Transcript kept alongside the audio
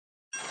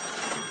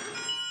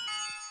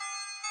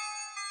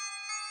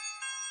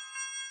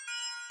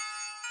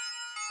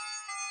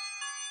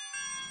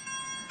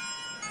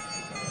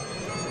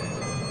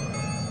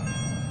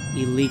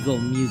illegal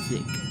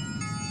music.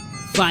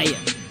 Fire.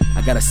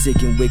 I got a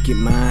sick and wicked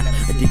mind,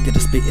 addicted to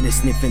spitting and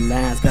sniffing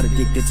lines. Got a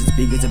dick that's as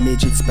big as a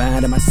midget's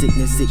spine, and my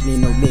sickness sickening,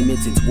 no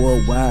limits, it's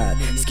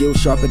worldwide. Skill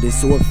sharper than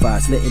sword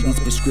fights, letting these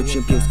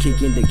prescription pills kick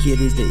in. The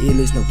kid is the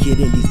illest, no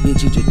kidding, these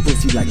bitches just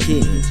pussy like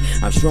kittens.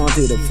 I'm strong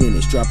to the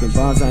finish, dropping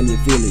bombs on your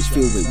village,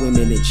 filled with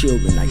women and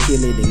children. I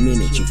kill it in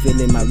minutes, you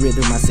feeling my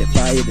rhythm, I set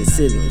fire to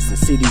ceilings, the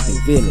cities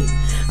and villains.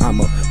 I'm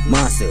a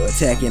monster,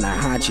 attacking, I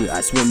haunt you,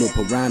 I swim with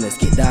piranhas,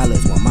 get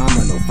dollars, one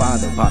mama, no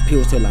father. Pop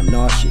pills till I'm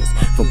nauseous,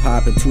 from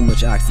popping too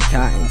much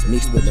Oxycontins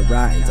mixed with the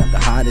rottens. I'm the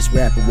hottest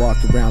rapper, walk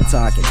around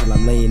talking till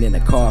I'm laying in a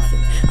coffin.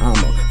 I'm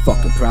a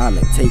fucking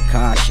problem, take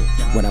caution.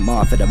 When I'm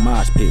off at a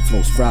mosh pit,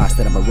 flows frost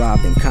that I'ma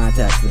rob them.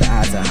 Contacts with the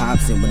eyes of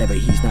Hobson whenever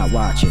he's not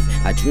watching.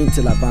 I drink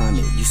till I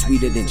vomit, you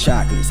sweeter than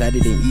chocolates. I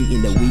didn't eat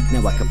in a week,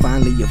 now I can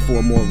finally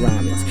afford more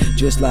ramens.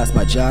 Just lost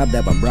my job,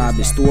 now I'm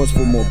robbing stores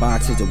for more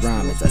boxes of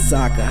ramens. I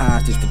sock a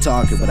hostage for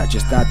talking, but I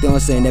just got done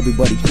saying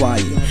everybody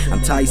quiet.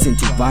 I'm Tyson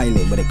too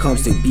violent, when it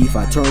comes to beef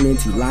I turn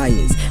into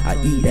lions. I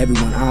eat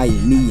everyone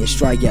eyeing me and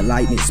strike at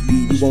lightning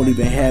speed. You won't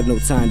even have no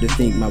time to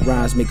think, my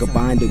rhymes make a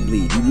binder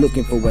bleed. You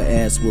looking for an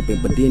ass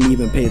whooping, but didn't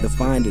even pay the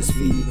finder's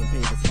fee.